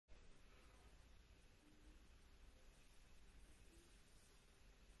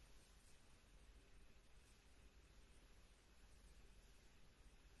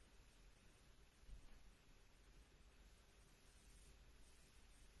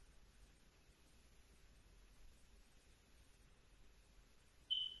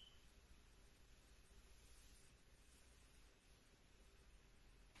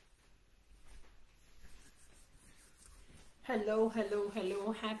Hello, hello,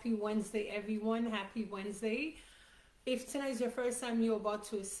 hello. Happy Wednesday, everyone. Happy Wednesday. If tonight is your first time you're about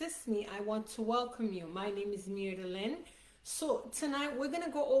to assist me, I want to welcome you. My name is Miralyn. So tonight we're going to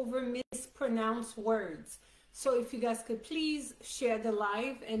go over mispronounced words. So if you guys could please share the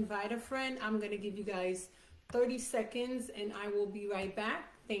live, invite a friend. I'm going to give you guys 30 seconds and I will be right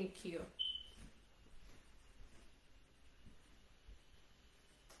back. Thank you.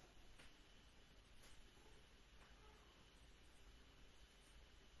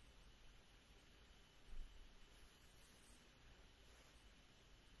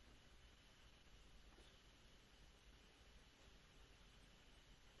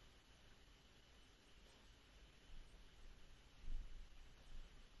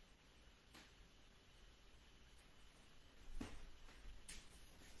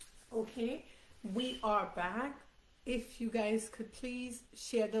 Okay, we are back. If you guys could please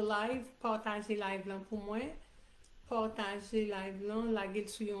share the live, partagez live là pour moi. Partagez live là, lagez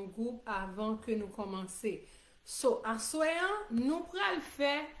sur un groupe avant que nous commencer. So, à soir, nous pral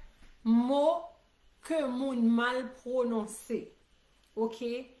faire mot que moun mal prononcé. Ok?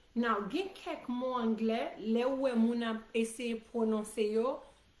 Now, gen quelques mots anglais, les où moun a essayé prononcer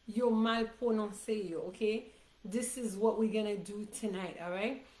yo mal prononcé yo. Ok? This is what we're gonna do tonight,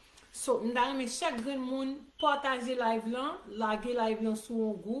 alright? So, m'dame chaque grand moun partager live là, lagez live là sur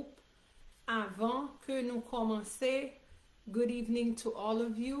un groupe avant que nous commencer. Good evening to all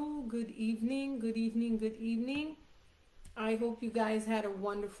of you. Good evening, good evening, good evening. I hope you guys had a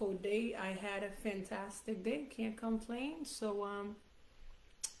wonderful day. I had a fantastic day. Can't complain. So,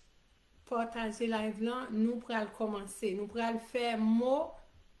 partager live là, nous pral commencer. Nous pral faire mot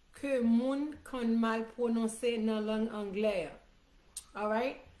que moun kon mal prononcer dans langue anglaise. All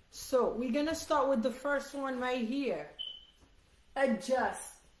right? So, we're going to start with the first one right here.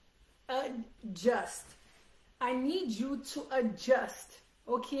 Adjust. Adjust. I need you to adjust.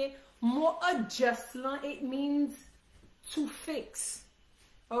 Okay? More adjust, it means to fix.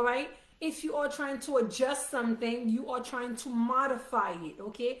 All right? If you are trying to adjust something, you are trying to modify it.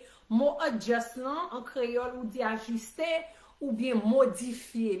 Okay? More adjust, en créole, ou dit ajuster, ou bien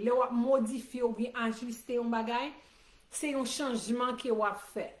modifier. Le wap modifier ou bien ajuster un bagay, c'est un changement que wap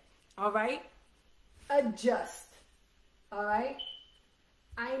fait. All right? Adjust. All right?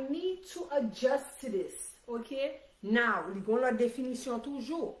 I need to adjust to this. Okay? Now, we go la définition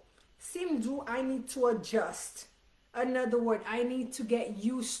toujours. Simdu, I need to adjust. Another word, I need to get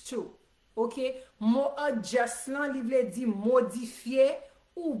used to. Okay? Mo adjust lan li vle di modifier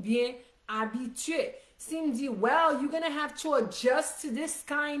ou bien habituer. Simdi, well, you're going to have to adjust to this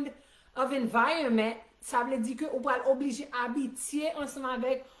kind of environment. Ça veut dire que ou pral obligé habituer ensemble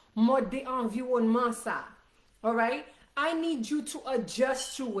avec mode environnement ça. All right? I need you to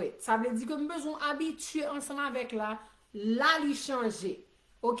adjust to it. Ça veut dire que nous besoin habituer ensemble avec la li changer.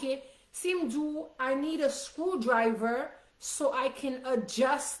 Okay? Simdu, I need a screwdriver so I can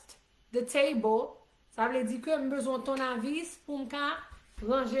adjust the table. Ça veut dire que nous besoin ton avis pour m'ka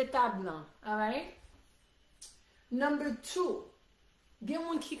ranger table là. All right? Number 2. Gen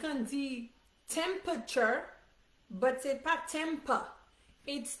moun ki kan di temperature, but c'est pas temper.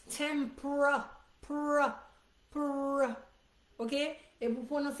 It's tempera. Okay? Et vous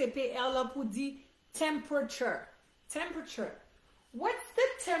prononcez PL là pour dire temperature. Temperature. What's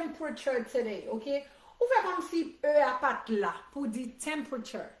the temperature today? Okay? Ou fait comme si E a pat là pour dire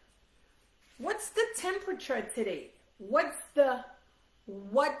temperature. What's the temperature today? What's the,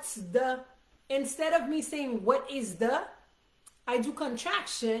 instead of me saying what is the, I do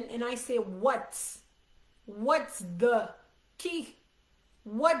contraction and I say what's the key.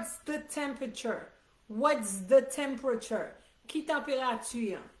 What's the temperature? What's the temperature? Qui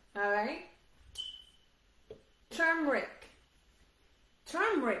température? All right? Turmeric.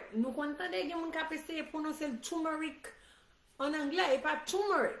 Turmeric. Nous comptons gen moun kap essayer prononcer le turmeric en anglais et pas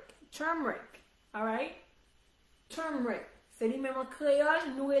turmeric. Turmeric. All right? Turmeric. C'est lui même en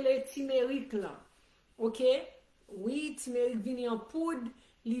créole, nous le turmeric là. OK? Oui, turmeric vini en poudre,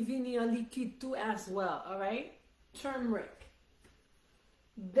 li vini en liquide too as well. All right? Turmeric.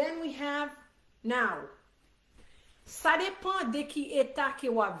 Then we have, now, ça dépend de qui état que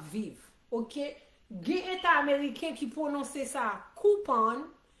wap vive, ok? Gen état américain qui prononce ça coupon,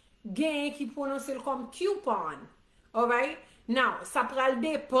 gen qui prononce comme coupon, alright? Now, ça pral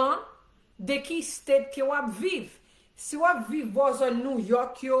dépend de qui state que wap vive. Si wap vive dans New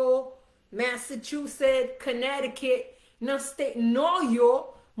York yo, Massachusetts, Connecticut, nan state no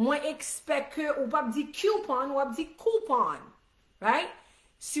yo, moi expect que ou pas di coupon, ou pas di coupon, right?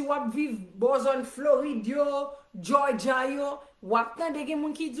 Si wap vive Boston, Floride yo, Georgia yo, wap tan de gen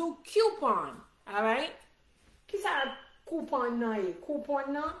moun ki do coupon. Alright? Ki sa coupon nan. Coupon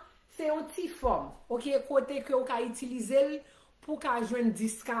nan, c'est un petit forme. OK, côté que vous ka utiliser pour ka joindre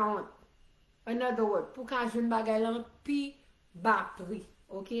discount. Another word, pour ka joindre bagay lan pi bas prix.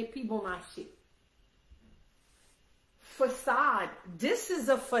 OK, pi bon marché. Facade. This is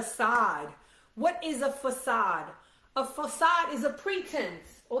a facade. What is a facade? A facade is a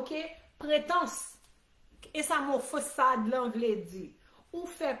pretense. OK? Prétence. Et ça mon facade lan vle di. Ou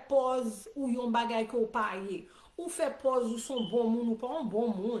fait pose ou yon bagay ko paye. Ou fait pose ou son bon moun ou pas un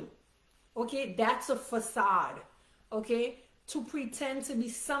bon moun. OK? That's a facade. OK? To pretend to be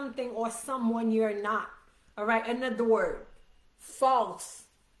something or someone you're not. All right? Another word. False.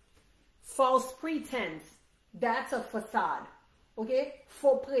 False pretense. That's a facade. Okay?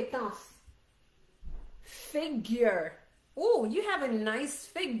 Faux prétence. Figure. Oh, you have a nice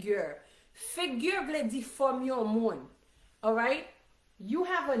figure. Figure vle di form yon moun. Alright? You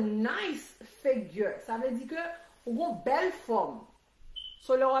have a nice figure. Ça veut dire que ou gon belle forme.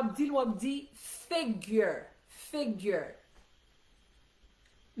 So le wap di figure. Figure.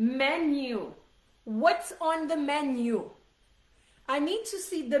 Menu. What's on the menu? I need to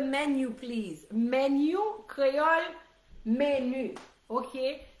see the menu, please. Menu, Creole, menu.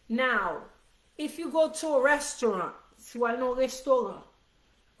 Okay? Now, if you go to a restaurant, soit no restaurant,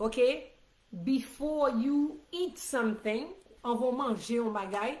 okay? Before you eat something, on va manger un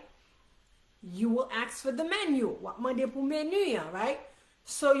bagay, you will ask for the menu. Wap mande pou menu yan, right?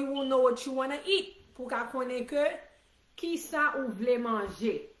 So you will know what you want to eat. Pou ka konen ke, ki sa ou vle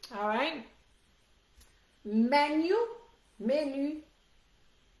manger. Alright? Menu. Menu.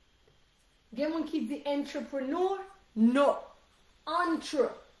 Gen moun ki di entrepreneur? No.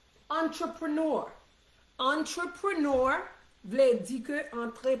 Entrepreneur. Entrepreneur vle di ke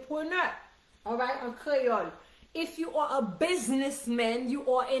entrepreneur. Alright? En Creole. If you are a businessman, you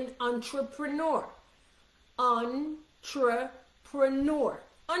are an entrepreneur. Entrepreneur.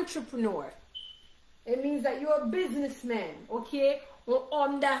 Entrepreneur. It means that you're a businessman. Okay? Un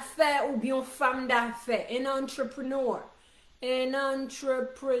homme d'affaires ou bien femme d'affaires. An entrepreneur. An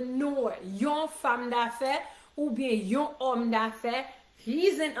entrepreneur. Yon femme d'affaires ou bien yon homme d'affaires.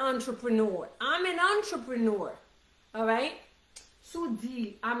 He's an entrepreneur. I'm an entrepreneur. Alright? So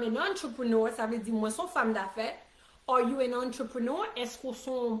di, I'm an entrepreneur, ça veut dire moi son femme d'affaires. Are you an entrepreneur? Est-ce que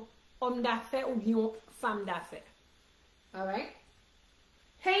son homme d'affaires ou bien femme d'affaires? Alright?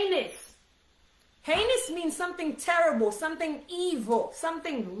 Heinous. Heinous means something terrible, something evil,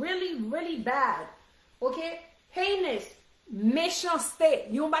 something really, really bad. Okay? Heinous, méchanceté,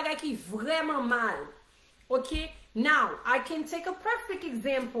 yon bagay ki vraiment mal. Okay? Now, I can take a perfect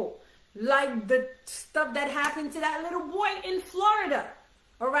example, like the stuff that happened to that little boy in Florida.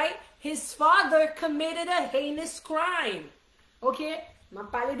 Alright? His father committed a heinous crime. Okay? Ma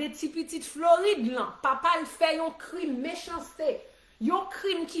pale de ti petit Floride lan. Papa l fè yon crime méchanceté. Yon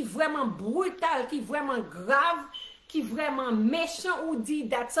crime qui vraiment brutal, qui vraiment grave, qui vraiment méchant ou dit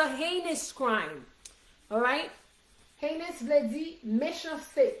that's a heinous crime. Alright? Heinous vle di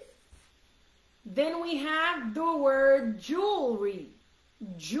méchanceté. Then we have the word jewelry.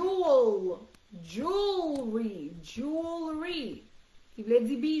 Jewel. Jewelry. Jewelry. Qui vle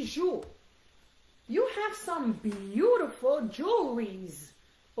di bijou. You have some beautiful jewelries.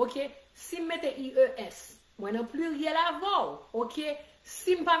 Okay? Si mette IES. Mwen nan pluriel avon, ok?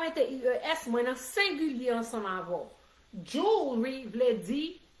 Si m pa mette IES, mwen nan singulier ensemble avon. Jewelry vle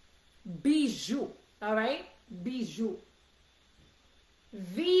di bijou, alright? Bijou.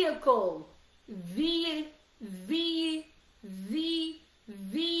 Vehicle. Vehicle.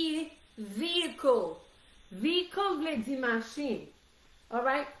 Vehicle vle di machine,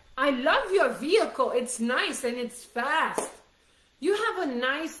 alright? I love your vehicle. It's nice and it's fast. You have a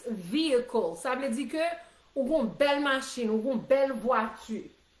nice vehicle. Ça veut dire que ou gon belle machine, ou gon belle voiture.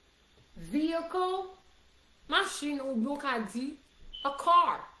 Vehicle, machine, ou bien ka di a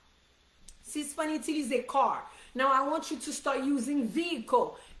car. Si c'est pas utiliser car. Now I want you to start using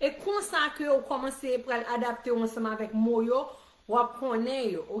vehicle. Et kon sa ke ou commencer pour adapter ensemble avec moyo, ou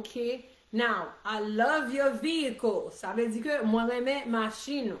apprendre yo, okay? Now, I love your vehicle. Ça veut dire que moi j'aime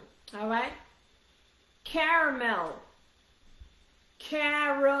machine. Alright? Caramel.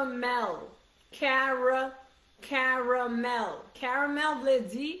 Caramel. Caramel. Caramel vle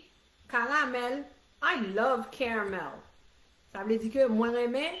di caramel. I love caramel. Ça veut dire que moi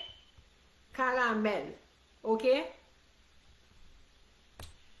j'aime caramel. Ok?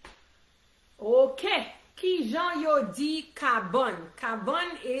 Ok. Ki jan yo di carbon.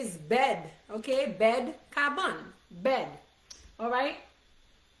 Carbon is bed. Ok? Bed, carbon. Bed. Alright?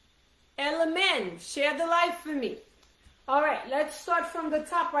 Element. Share the life for me. Alright, let's start from the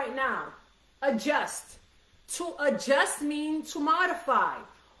top right now. Adjust. To adjust means to modify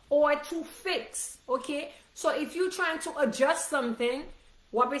or to fix, okay? So if you're trying to adjust something,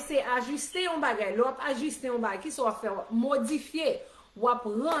 ou ap ese ajuster un bagay, l'op ajuster un bagay, ki so ap fè modifier, ou ap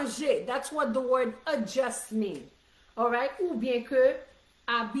ranger. That's what the word adjust means. Alright? Ou bien que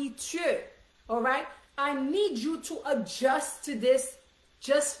habitué. Alright? I need you to adjust to this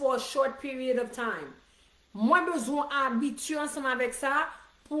just for a short period of time. Moi besoin habitué ensemble avec ça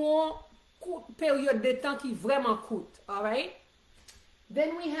pour une période de temps qui vraiment coûte. Alright?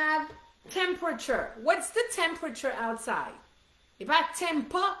 Then we have temperature. What's the temperature outside? It's not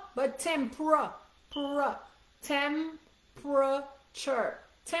temper, but tempera. Temperature.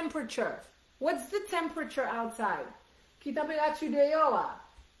 Temperature. What's the temperature outside? Ki temperature dehors?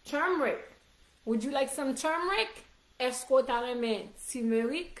 Turmeric. Would you like some turmeric? Est-ce ta remè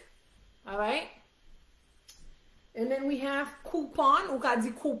turmeric? Alright? And then we have coupon. Ou ka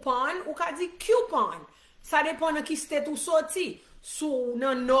di coupon, ou ka di coupon. Ça dépend de qui state ou sorti. Sou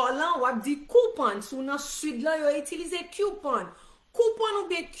nan nord lan, ou ap di coupon. Sou nan sud lan, yo utilize coupon. Coupon ou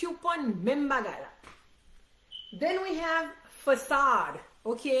bien coupon, même bagay la. Then we have facade,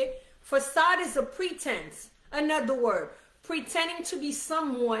 okay? Facade is a pretense. Another word, pretending to be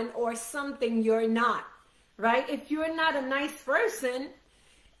someone or something you're not, right? If you're not a nice person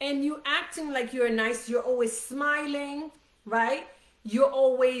and you acting like you're nice, you're always smiling, right? You're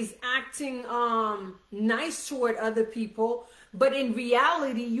always acting nice toward other people, but in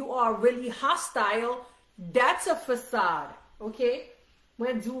reality, you are really hostile. That's a facade, okay?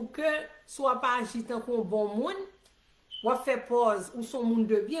 Mwen di ou ke, soit pas agitant kon bon moun, ou fait pause, ou son moun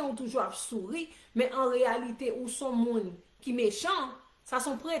de bien, ou toujours ap souri, mais en réalité, ou son moun qui méchant, ça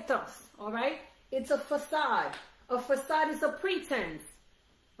son prétence, alright? It's a facade. A facade is a pretense.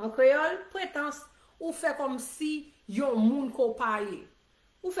 En créole, prétence, ou fait comme si yon moun ko paye.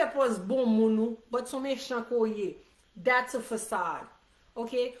 Ou fait pause bon moun ou, but son méchant ko ye. That's a facade.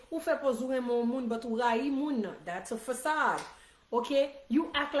 Okay? Ou fait pause ou remon moun, but ou rayi moun. That's a facade. Okay?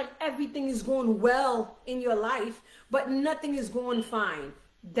 You act like everything is going well in your life, but nothing is going fine.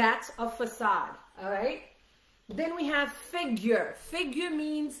 That's a facade. Alright? Then we have figure. Figure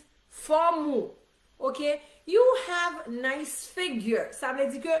means forme. Okay? You have nice figure. Ça veut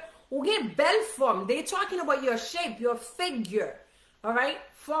dire que ou gen belle forme. They're talking about your shape, your figure. Alright?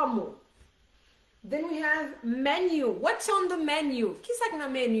 Forme. Then we have menu. What's on the menu? Ki sa ki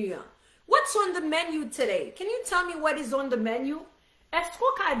nan menu ya? What's on the menu today? Can you tell me what is on the menu? Est-ce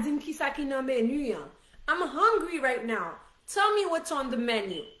ka dim ki sa ki nan menu ya? I'm hungry right now. Tell me what's on the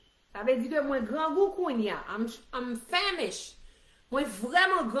menu. Ça veut dire que mwen grand goût koun ya. I'm famished. Mwen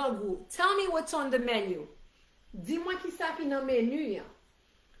vraiment grand goût. Tell me what's on the menu. Dis-moi ki sa ki nan menu ya.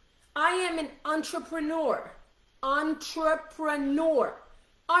 I am an entrepreneur. Entrepreneur.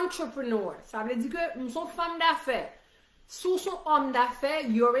 Entrepreneur. Ça veut dire que nous sommes femmes d'affaires. Sous son homme d'affaires,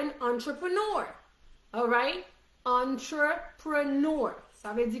 you're an entrepreneur. Alright? Entrepreneur.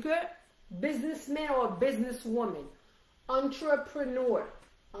 Ça veut dire que businessman or businesswoman. Entrepreneur.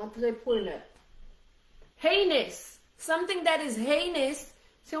 Entrepreneur. Heinous. Something that is heinous,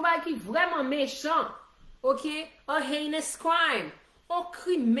 c'est un bagay qui vraiment méchant. Okay? A heinous crime. Un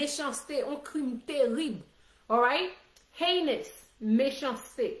crime méchanceté. Un crime terrible. Alright? Heinous.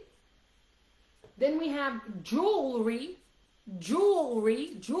 Méchanceté. Then we have jewelry.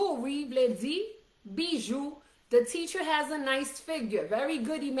 Jewelry. Jewelry vle di bijou. The teacher has a nice figure. Very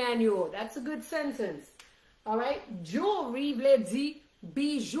good, Emmanuel. That's a good sentence. Alright? Jewelry vle di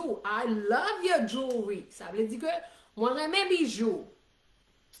bijou. I love your jewelry. Ça vle di que moi remè bijou.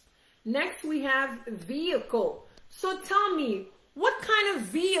 Next we have vehicle. So tell me, what kind of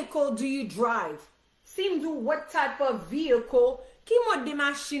vehicle do you drive? Sim-do what type of vehicle? Ki mode de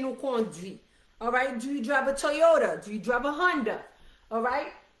machine ou conduit? Alright? Do you drive a Toyota? Do you drive a Honda?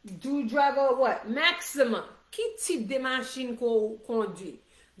 Alright? Do you drive a what? Maxima. Ki type de machine ko conduit?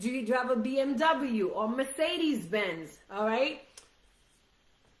 Do you drive a BMW or Mercedes-Benz? Alright?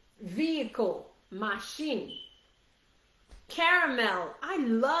 Vehicle. Machine. Caramel. I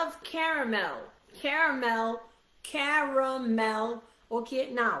love caramel. Caramel. Caramel.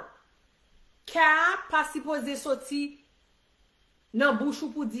 Okay, now. Ka pa supposé sorti nan bouche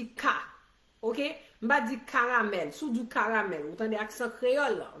ou pou di ka. Okay? Mba di caramel. Sou du caramel. Ou tan de accent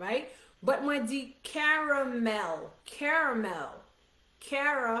créole, right? But mwen di caramel. Caramel.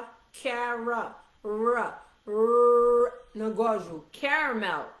 Cara. Nan gojou.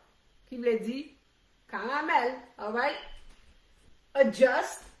 Caramel. Ki vle di? Caramel. Alright?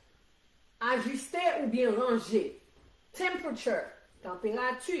 Adjust. Ajuster ou bien ranger. Temperature.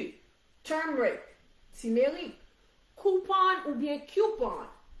 Température. Turmeric. Turmeric. Coupon ou bien coupon.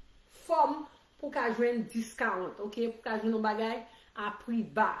 Forme pour ka jwen 10-40, ok? Pour ka jwen un bagay à prix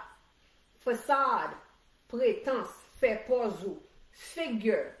bas. Façade, prétense, fait pose,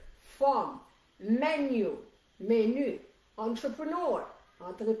 figure, forme, menu, entrepreneur,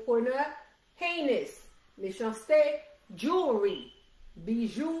 heinous, méchanceté, jewelry,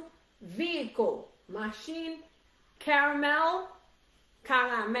 bijoux, vehicle, machine, caramel.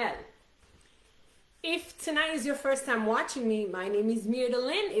 If tonight is your first time watching me, my name is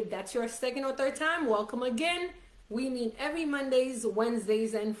Mirdelyn. If that's your second or third time, welcome again. We meet every Mondays,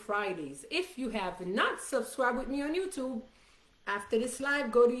 Wednesdays, and Fridays. If you have not subscribed with me on YouTube, after this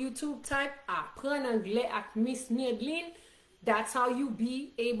live, go to YouTube, type Apprendre Anglais avec Miss Mirdelyn. That's how you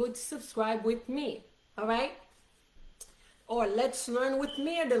be able to subscribe with me. Alright? Or Let's Learn with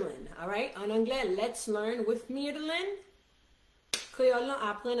Mirdelyn. Alright? En anglais, Let's Learn with Mirdelyn. Créole,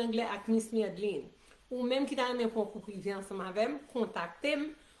 Apprendre Anglais avec Miss Mirdelyn. Ou même qui t'a aimé pour privé ensemble avec,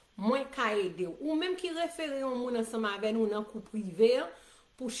 contactez-moi. Moi ka aider ou même qui référer un monde ensemble avec nous dans cours privé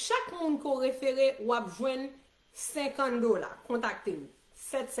pour chaque monde qu'on référé ou a joindre $50. Contactez-nous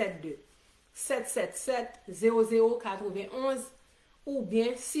 772 777 0091 ou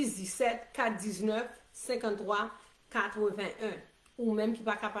bien 617 419 53 81 ou même qui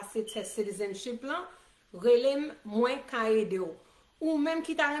pas capable test citizenship là relève moi ka aider ou même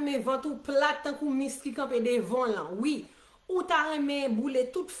qui t'a remis vente ou plate tant que miss qui camper devant là oui. Ou ta remè boule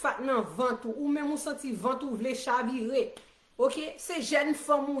tout fat nan ventou, ou même ou senti ventou vle chavirer. OK, c'est jeune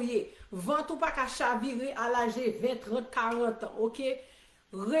femme ou yé. Ventou pas ka chavirer à l'âge 20, 30, 40 ans. OK?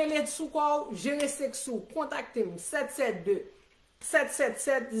 Relais sous quoi, gérer sexou, contactez-moi 772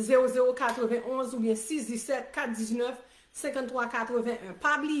 777 0091 ou bien 617 419 53 81.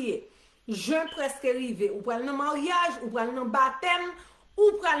 Pas oublier, jeune presque arrivé, ou pral nan mariage, ou pral nan baptême,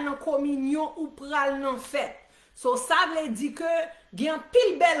 ou pral nan communion, ou pral nan fête. So, ça veut dire que il y a un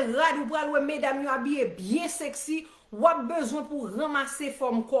pile belle rade ou pour les mesdames habillées bien sexy ou a besoin pour ramasser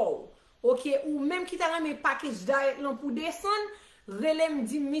forme corps. OK, ou même qui t'a remis package diet là pour descendre, relève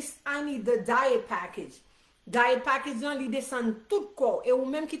dit Miss Annie the diet package. Diet package là, il descend tout corps et ou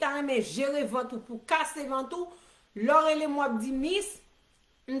même qui t'a remis gérer ventre pour casser ventre, l'oreille moi dit Miss,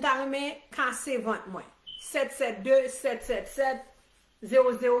 on t'a remis casser ventre moi. 772 777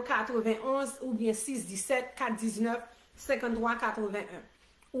 0091 ou bien 617 419 53 81.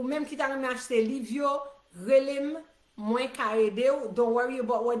 Ou même qui t'a acheté livio, relem, moins carré. Don't worry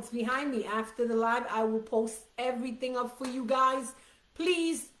about what's behind me. After the live, I will post everything up for you guys.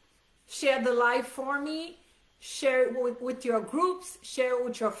 Please share the live for me. Share it with your groups. Share it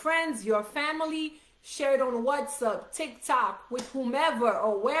with your friends, your family. Share it on WhatsApp, TikTok, with whomever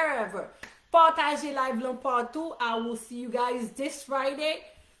or wherever. Partagez live partout. I will see you guys this Friday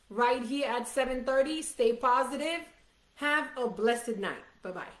right here at 7:30. Stay positive. Have a blessed night.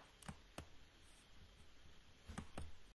 Bye-bye.